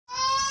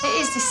It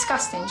is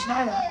disgusting, do you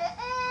know that?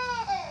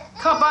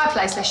 Can't buy a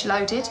place unless you're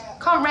loaded.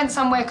 Can't rent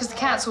somewhere because the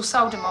council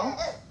sold them all.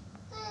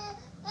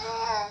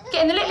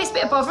 Getting the littlest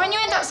bit of bother and you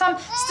end up some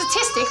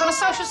statistic on a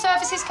social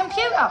services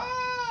computer.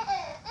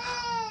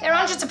 There are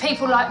hundreds of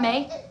people like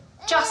me,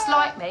 just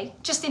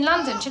in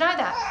London, do you know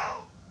that?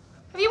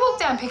 Have you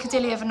walked down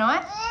Piccadilly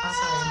overnight? I'm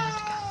sorry, I'm going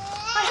to go.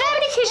 How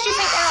many kids do you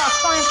think there are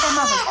crying for their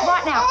mothers?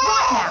 Right now.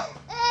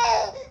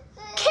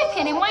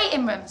 Kipping in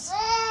waiting rooms.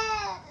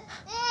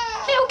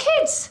 Little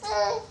kids.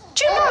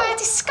 Do you know how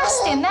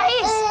disgusting that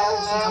is? I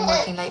think I'm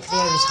working late for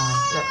the overtime.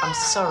 Look, I'm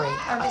sorry.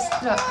 Oh,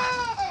 listen, look.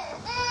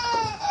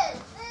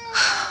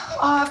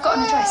 Oh, I've got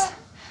an address.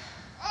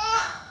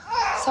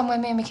 Somewhere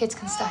me and my kids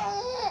can stay.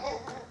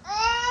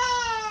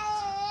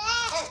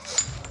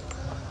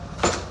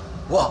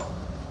 What?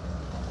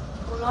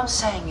 All I'm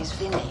saying is,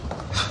 Vinnie.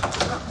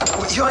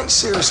 Well, you ain't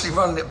seriously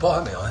running it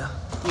by me, are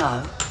you?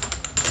 No.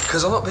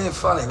 Because I'm not being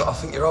funny, but I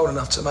think you're old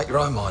enough to make your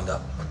own mind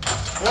up.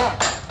 Yeah.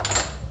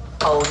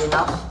 Old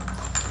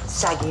enough,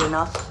 saggy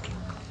enough,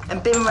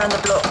 and been round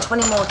the block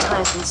 20 more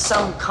times than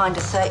some kind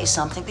of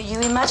 30-something that you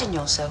imagine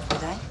yourself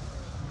with, eh?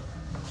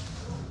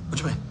 What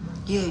do you mean?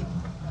 You,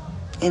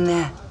 in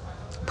there,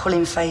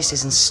 pulling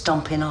faces and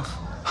stomping off.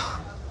 What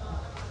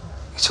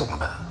are you talking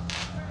about?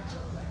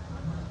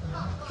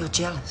 You're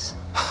jealous.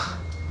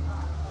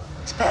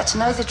 It's better to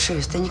know the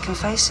truth than you can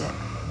face it.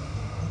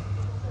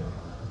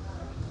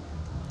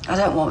 I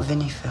don't want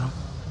Vinnie, Phil.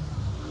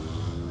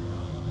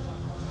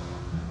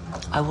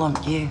 I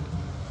want you.